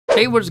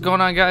Hey, what's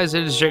going on, guys?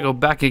 It is Jacob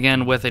back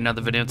again with another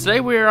video.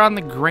 Today we are on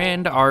the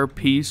Grand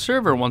RP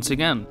server once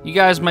again. You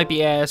guys might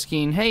be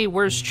asking, hey,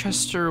 where's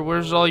Chester?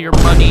 Where's all your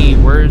money?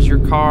 Where's your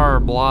car?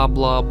 Blah,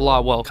 blah,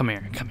 blah. Well, come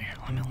here.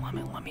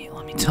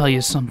 Let me tell you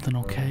something,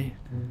 okay?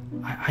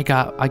 I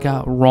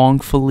got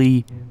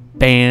wrongfully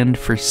banned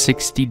for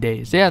 60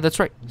 days. Yeah, that's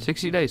right.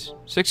 60 days.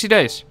 60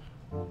 days.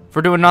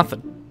 For doing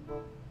nothing.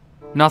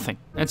 Nothing.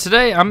 And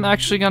today I'm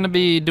actually gonna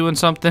be doing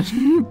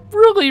something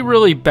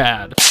really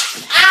bad.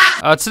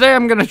 Today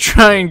I'm gonna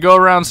try and go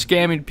around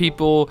scamming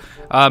people,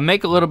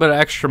 make a little bit of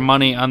extra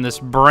money on this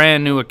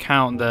brand new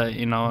account that,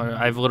 you know,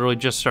 I've literally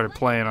just started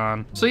playing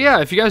on. So yeah,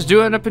 if you guys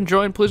do end up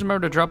enjoying, please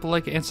remember to drop a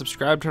like and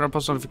subscribe, turn on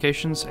post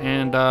notifications,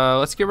 and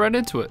let's get right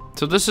into it.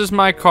 So this is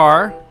my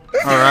car.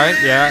 Alright,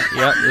 yeah,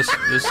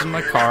 this is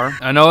my car.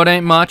 I know it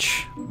ain't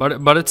much,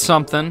 but it's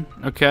something,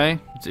 okay?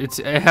 It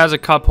has a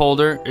cup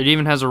holder, it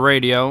even has a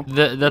radio.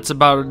 That's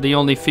about the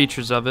only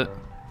features of it.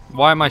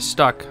 Why am I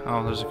stuck?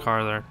 Oh, there's a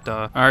car there.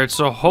 Duh. Alright,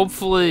 so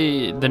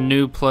hopefully the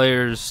new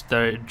players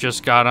that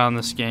just got on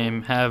this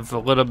game have a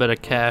little bit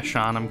of cash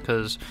on them,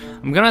 because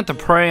I'm gonna have to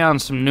prey on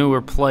some newer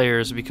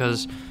players,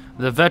 because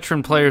the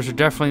veteran players are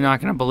definitely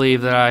not gonna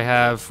believe that I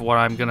have what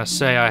I'm gonna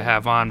say I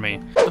have on me.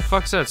 What the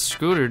fuck's that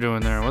scooter doing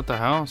there? What the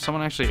hell?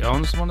 Someone actually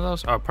owns one of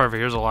those? Oh, perfect.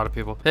 Here's a lot of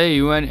people.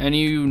 Hey,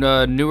 any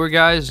newer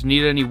guys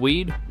need any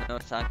weed? No,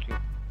 thank you.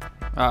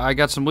 I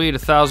got some weed,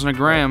 1,000 a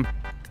gram.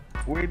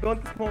 We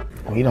don't smoke.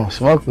 We don't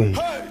smoke weed.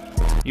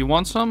 You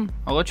want some?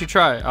 I'll let you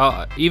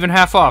try. Even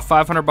half off,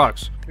 500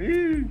 bucks.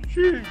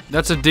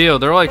 That's a deal.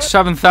 They're like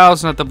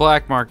 7,000 at the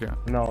black market.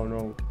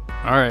 No.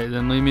 All right,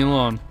 then leave me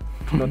alone.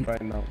 Not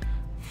right now.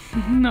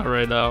 Not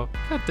right now.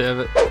 God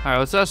damn it. All right,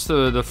 let's ask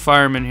the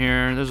fireman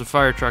here. There's a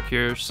fire truck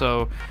here,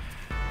 so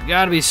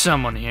gotta be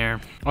someone here.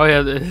 Oh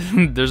yeah,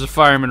 there's a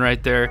fireman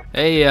right there.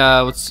 Hey,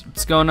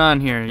 what's going on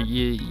here?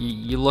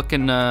 You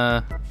looking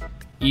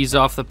ease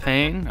off the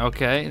pain?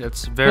 Okay,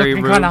 that's very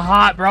rude. Kind of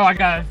hot, bro. I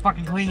gotta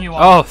fucking clean you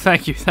off. Oh,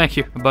 thank you.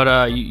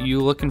 But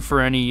you looking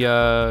for any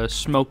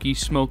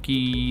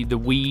smoky the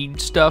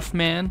weed stuff,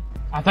 man?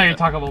 I thought you were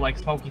talking about like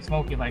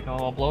smoky, like a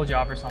little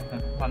blowjob or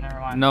something. But never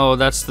mind. No,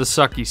 that's the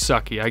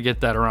sucky. I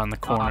get that around the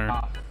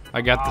corner. I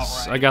got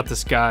this. Right. I got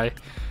this guy.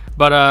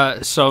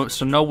 But so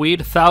no weed,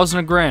 1,000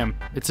 a gram.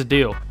 It's a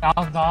deal.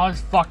 $1,000.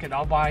 Fuck it.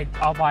 I'll buy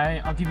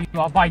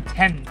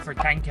 10 for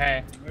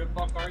 10K.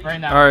 Right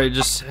now. All right,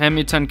 just hand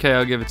me 10K.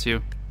 I'll give it to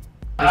you.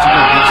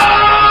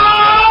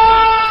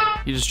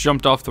 He just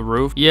jumped off the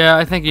roof. Yeah,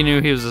 I think he knew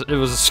it was a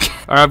scam.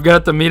 All right, I've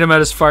got to meet him at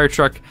his fire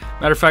truck.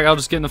 Matter of fact, I'll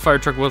just get in the fire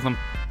truck with him.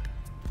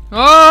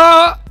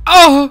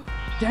 Oh!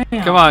 Damn.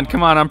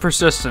 Come on, I'm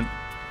persistent.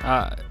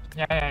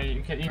 Yeah,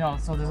 you know,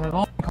 so there's a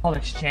little thing called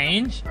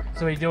exchange,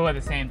 so we do it at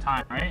the same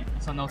time, right?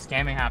 So no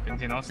scamming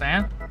happens, you know what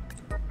I'm saying?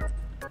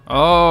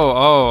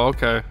 Oh,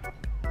 okay.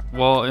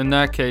 Well, in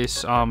that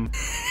case,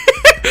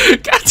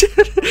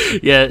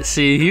 yeah,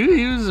 see,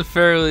 he was a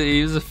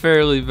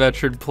fairly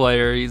veteran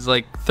player. He's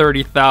like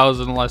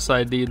 30,000 less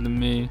ID than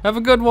me. Have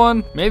a good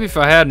one. Maybe if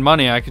I had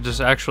money, I could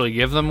just actually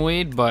give them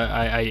weed, but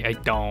I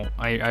don't.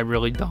 I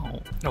really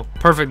don't. Oh,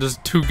 perfect. There's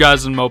two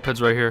guys in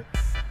mopeds right here.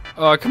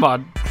 Oh, come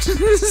on.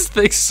 This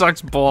thing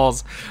sucks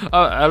balls.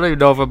 I don't even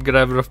know if I'm gonna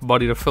have enough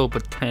money to fill up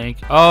a tank.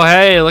 Oh,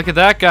 hey, look at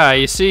that guy.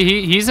 You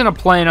see, he's in a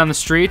plane on the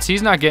streets.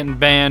 He's not getting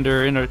banned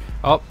or in a...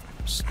 Oh,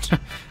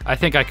 I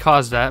think I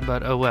caused that,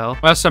 but oh well.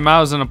 Last time I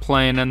was in a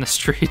plane in the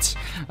streets,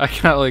 I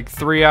got like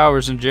 3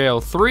 hours in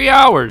jail. 3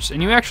 hours!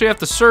 And you actually have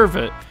to serve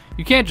it.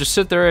 You can't just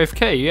sit there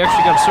AFK. You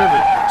actually gotta serve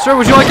it. Sir,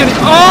 would you like any...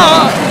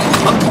 Oh,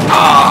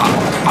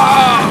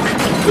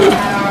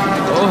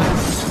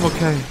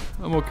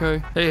 I'm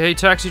okay. Hey,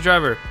 taxi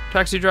driver.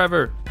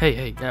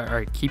 Hey, all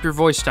right, keep your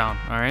voice down,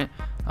 all right?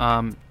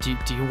 Do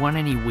you want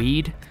any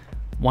weed?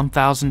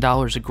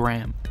 $1,000 a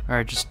gram. All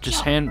right,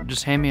 just hand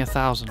me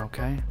 1,000,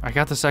 okay? I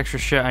got this extra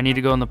shit. I need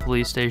to go in the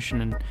police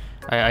station, and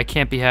I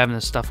can't be having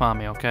this stuff on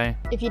me, okay?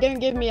 If you don't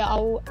give me,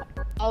 I'll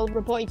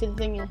report you to the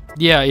thingy.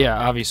 Yeah,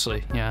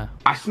 obviously, yeah.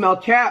 I smell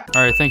cat.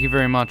 All right, thank you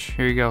very much.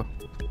 Here you go.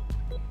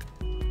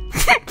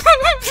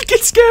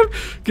 Get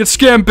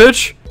scammed,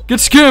 bitch. Get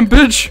scammed,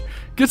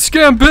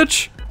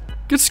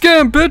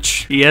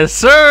 bitch! Yes,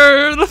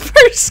 sir! The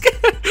first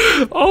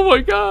scam! Oh my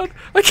god!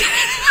 I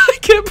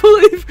can't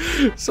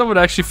believe someone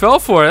actually fell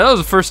for it. That was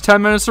the first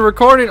 10 minutes of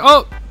recording.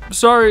 Oh!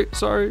 Sorry,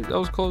 that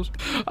was close.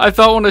 I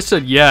thought when I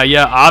said,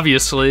 yeah,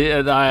 obviously,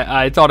 and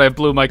I thought I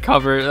blew my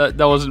cover.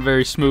 That wasn't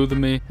very smooth of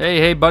me.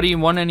 Hey, buddy, you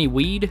want any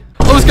weed?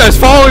 Oh, this guy's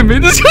following me!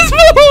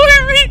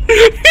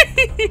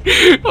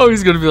 Oh,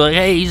 he's gonna be like,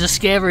 hey, he's a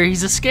scammer.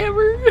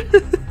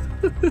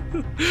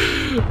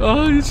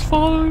 Oh, he's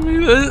following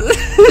me.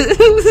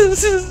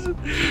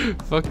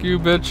 Fuck you,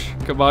 bitch.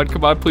 Come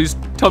on, please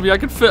tell me I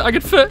can fit.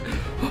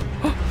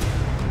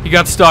 He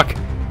got stuck.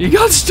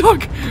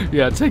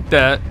 Yeah, take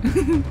that.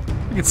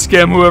 I can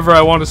scam whoever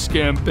I want to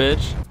scam,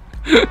 bitch.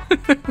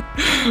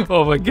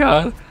 Oh my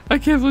god. I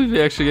can't believe he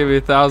actually gave me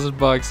 1,000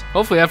 bucks.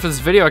 Hopefully after this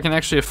video I can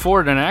actually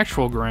afford an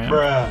actual gram.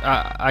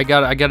 I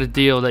got a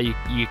deal that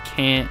you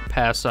can't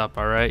pass up,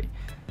 alright?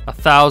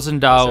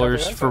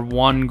 $1,000 for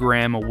 1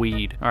 gram of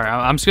weed. All right,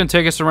 I'm just gonna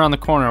take us around the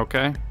corner,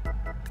 okay?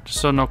 Just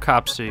so no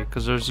cops see,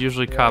 because there's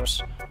usually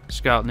cops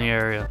scouting the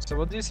area. So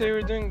what do you say you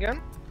were doing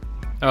again?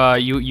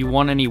 You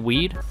want any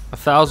weed?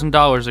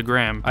 $1,000 a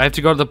gram. I have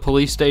to go to the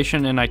police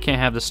station and I can't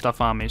have this stuff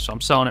on me, so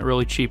I'm selling it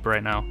really cheap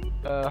right now.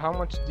 How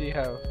much do you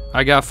have?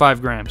 I got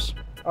 5 grams.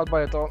 I'll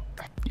buy it all.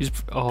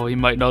 Oh, he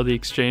might know the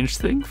exchange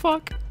thing.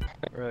 Fuck.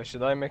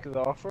 Should I make the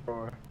offer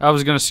or? I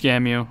was gonna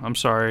scam you. I'm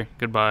sorry.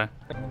 Goodbye.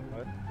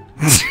 What?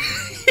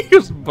 He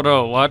goes,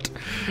 bro, what?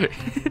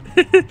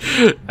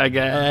 I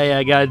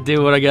gotta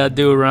do what I gotta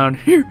do around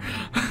here.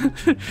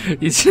 I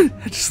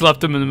just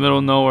left him in the middle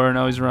of nowhere and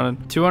now he's running.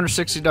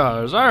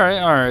 $260.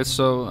 Alright.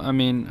 So, I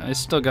mean, I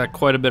still got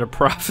quite a bit of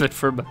profit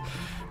for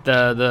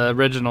the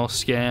original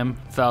scam.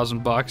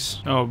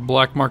 $1,000. Oh,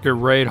 black market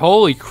raid.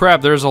 Holy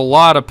crap, there's a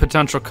lot of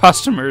potential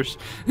customers.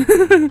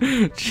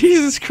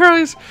 Jesus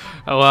Christ.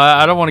 Oh,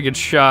 I don't want to get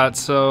shot,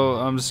 so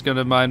I'm just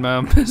gonna mind my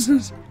own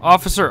business.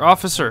 Officer,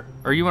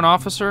 are you an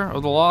officer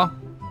of the law?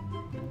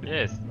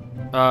 Yes.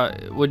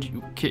 Would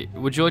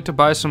you like to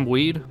buy some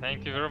weed?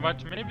 Thank you very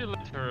much. Maybe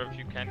later if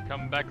you can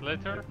come back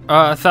later.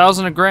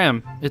 1,000 a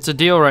gram. It's a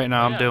deal right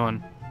now. I'm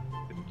doing.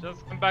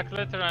 Just come back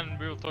later and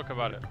we'll talk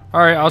about it.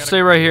 All right, I'll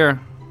stay right here.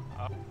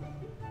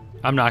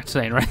 I'm not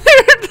staying right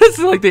there. This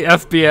is like the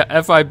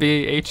FIB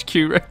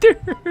HQ right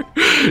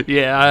there.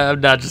 Yeah,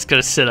 I'm not just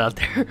gonna sit out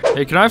there.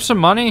 Hey, can I have some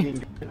money?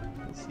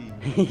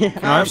 Can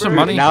I have some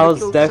money?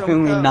 Now's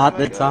definitely not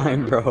the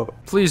time, bro.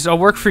 Please, I'll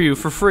work for you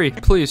for free.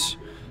 Please.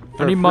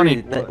 I need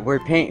money.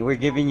 We're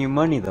giving you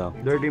money though.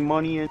 Dirty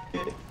money and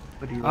shit.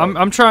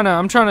 I'm trying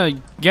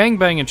to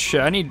gangbang and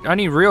shit. I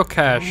need real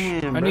cash.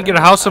 Damn, I need to bro. get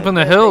a house up in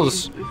the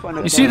hills.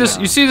 You see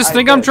this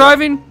thing I'm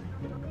driving?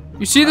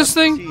 You see this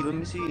thing? Let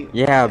me see.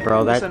 Yeah,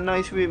 bro. That's a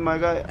nice whip, my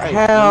guy. Hey,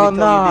 Hell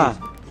nah.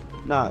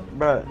 Nah,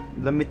 bro.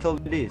 Let me tell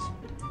you this.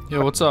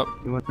 Yo, what's up?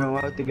 You wanna know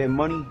how to get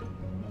money?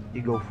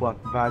 You go fuck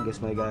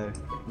Vegas, my guy.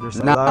 There's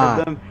a Nah. lot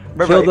of them.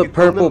 Bro, Kill if the you kill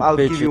purple them, I'll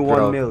give bitches, you 1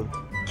 bro. mil.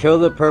 Kill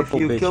the purple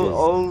If you bitches. kill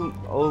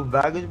all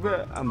Vegas,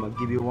 bro, I'm gonna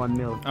give you 1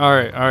 mil. All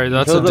right,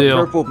 that's Kill a the deal.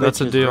 purple That's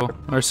a bitches, deal. bro.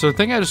 All right, so I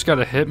think I just got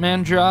a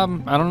hitman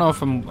job. I don't know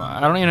if I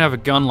don't even have a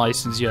gun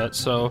license yet,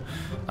 so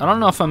I don't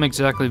know if I'm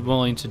exactly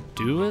willing to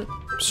do it.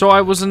 So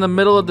I was in the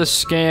middle of the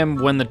scam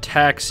when the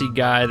taxi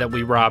guy that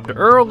we robbed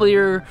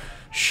earlier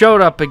showed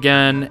up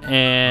again,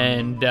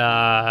 and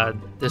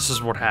this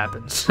is what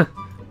happens.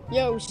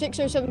 Yo,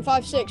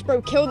 60756,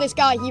 bro, kill this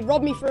guy. He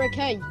robbed me for a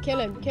K. Kill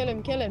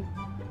him.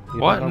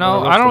 What?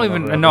 No, I don't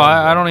even. No,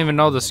 I don't even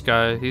know this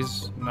guy.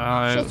 He's.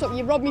 Shut up,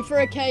 you robbed me for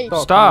a K.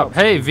 Stop.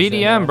 Hey,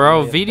 VDM,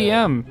 bro.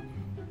 VDM.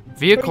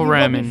 Vehicle Bro, you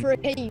robbed me ramming. for a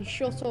K.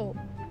 Shut up.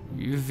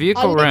 You I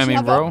vehicle literally ramming,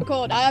 have it on bro.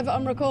 record. I have it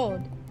on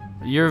record.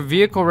 You're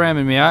vehicle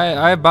ramming me.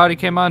 I have body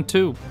cam on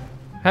too.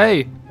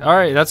 Hey, all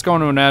right, that's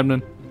going to an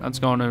admin. That's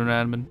going to an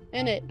admin.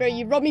 Innit, bro,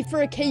 you robbed me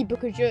for a K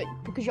because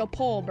you're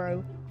poor,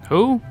 bro.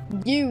 Who?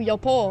 You're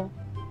poor.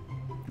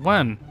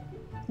 When?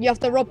 You have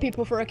to rob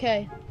people for a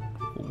K.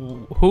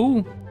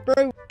 Who?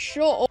 Bro,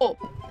 shut up.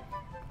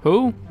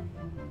 Who?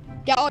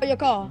 Get out of your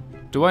car.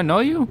 Do I know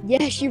you?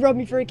 Yes, you robbed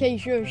me for a K,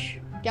 shush.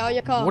 Get out of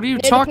your car. What are you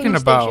Near the talking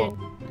police about?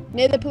 station.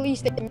 Near the police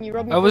station, you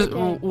robbed me I was. for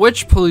a K.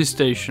 Which police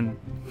station?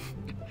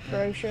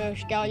 Bro,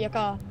 shush. Get out of your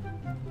car.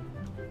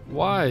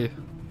 Why?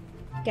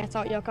 Get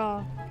out your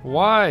car.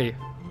 Why?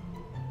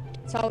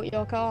 Get out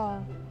your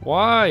car.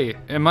 Why?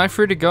 Am I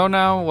free to go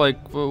now? Like,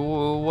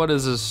 what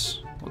is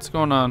this? What's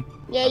going on?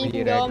 Yeah, you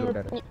can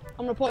go.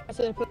 I'm reporting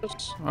to the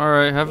police. All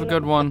right, have a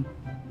good one.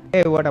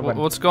 Hey, what happened?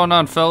 What's going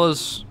on,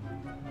 fellas?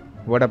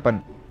 What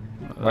happened?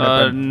 What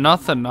happened?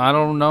 Nothing. I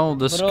don't know.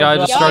 This Bro, guy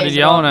just guys, started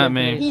yelling at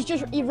me.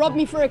 He robbed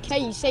me for a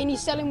K. He's saying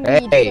he's selling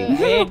weed. Hey.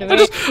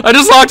 I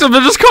just locked him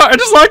in his car. I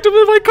just locked him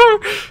in my car.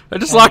 I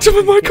just locked him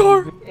in my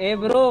car. Hey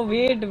bro,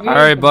 wait. All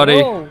right, buddy.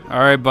 Bro. All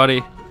right,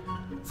 buddy.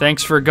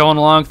 Thanks for going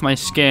along with my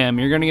scam.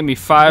 You're gonna give me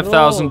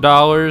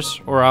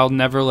 $5,000, or I'll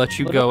never let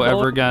you go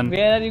ever again.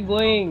 Where are you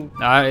going?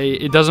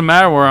 It doesn't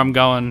matter where I'm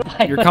going.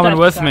 You're coming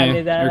with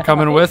me. You're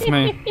coming with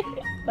me.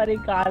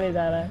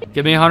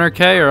 Give me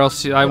 100K, or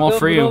else I won't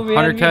free you.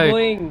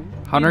 100K.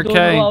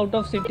 100K. Out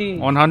of city.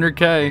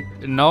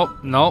 100K. Nope.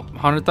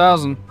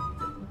 100,000.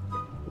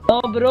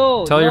 No,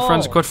 bro. Tell your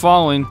friends to quit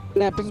following.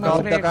 Stop the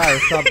car.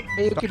 Stop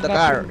the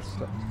car.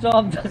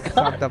 Stop the car.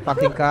 Stop the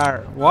fucking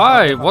car.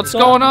 Why? What's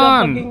Stop going the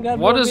on? fucking car,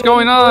 What bro. is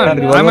going on?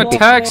 Bro, I'm a bro.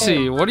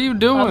 taxi. What are you I'm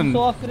doing?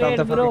 so Stop afraid,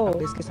 the bro.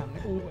 fucking इसके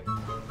सामने.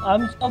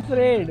 I'm so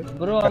afraid,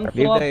 bro. I'm Leave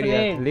so the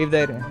area. afraid. Leave the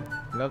area.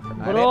 Look,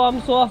 Bro,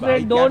 I'm so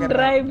afraid. Don't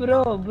drive,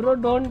 bro. Bro,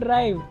 don't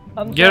drive.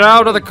 I'm Get so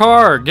out of the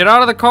car. Get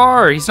out of the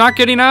car. He's not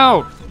getting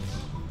out.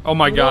 Oh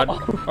my god.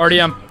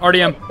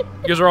 RDM.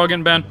 You guys are all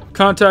getting banned.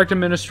 Contact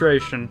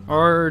administration.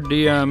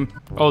 RDM.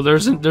 Oh,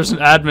 there's an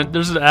admin.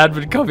 There's an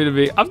admin coming to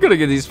me. I'm gonna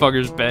get these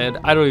fuckers banned.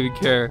 I don't even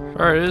care.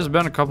 Alright, it has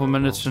been a couple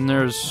minutes and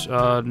there's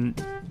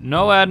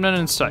no admin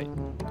in sight.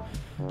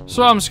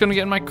 So I'm just gonna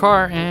get in my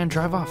car and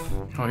drive off.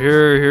 Oh,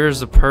 here's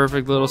the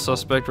perfect little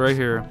suspect right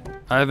here.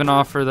 I have an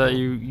offer that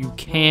you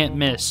can't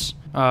miss.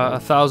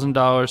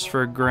 $1,000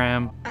 for a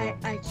gram.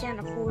 I can't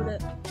afford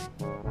it.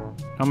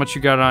 How much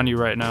you got on you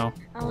right now?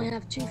 I only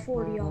have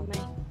 240 on me.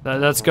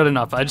 That's good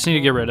enough. I just need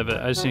to get rid of it.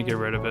 All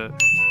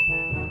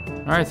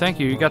right, thank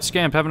you. You got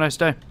scammed. Have a nice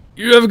day.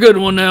 You have a good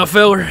one now,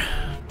 feller.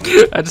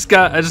 I just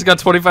got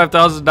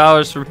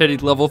 $25,000 from hitting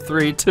level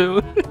 3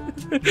 too.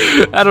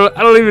 I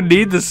don't even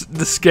need the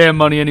scam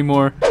money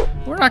anymore.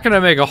 We're not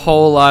gonna make a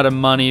whole lot of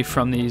money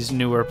from these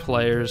newer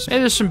players.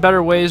 Maybe there's some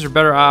better ways or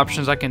better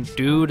options I can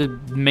do to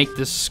make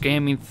this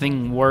scamming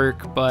thing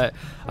work, but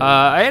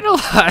I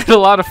had a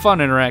lot of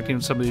fun interacting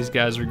with some of these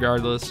guys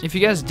regardless. If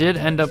you guys did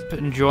end up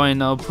enjoying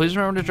though, please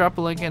remember to drop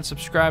a like and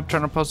subscribe,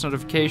 turn on post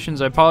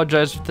notifications. I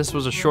apologize if this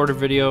was a shorter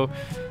video.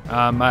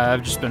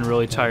 I've just been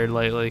really tired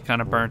lately,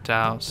 kind of burnt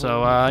out.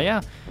 So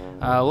yeah,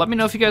 let me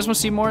know if you guys want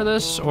to see more of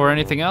this or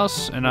anything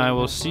else, and I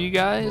will see you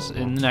guys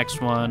in the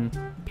next one.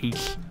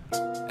 Peace.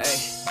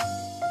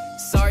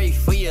 Sorry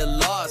for your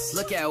loss.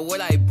 Look at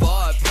what I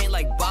bought. Paint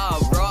like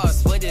Bob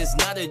Ross, but it's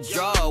not a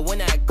draw. When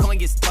that coin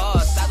gets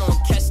tossed, I don't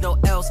catch no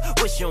else.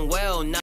 Wishing well.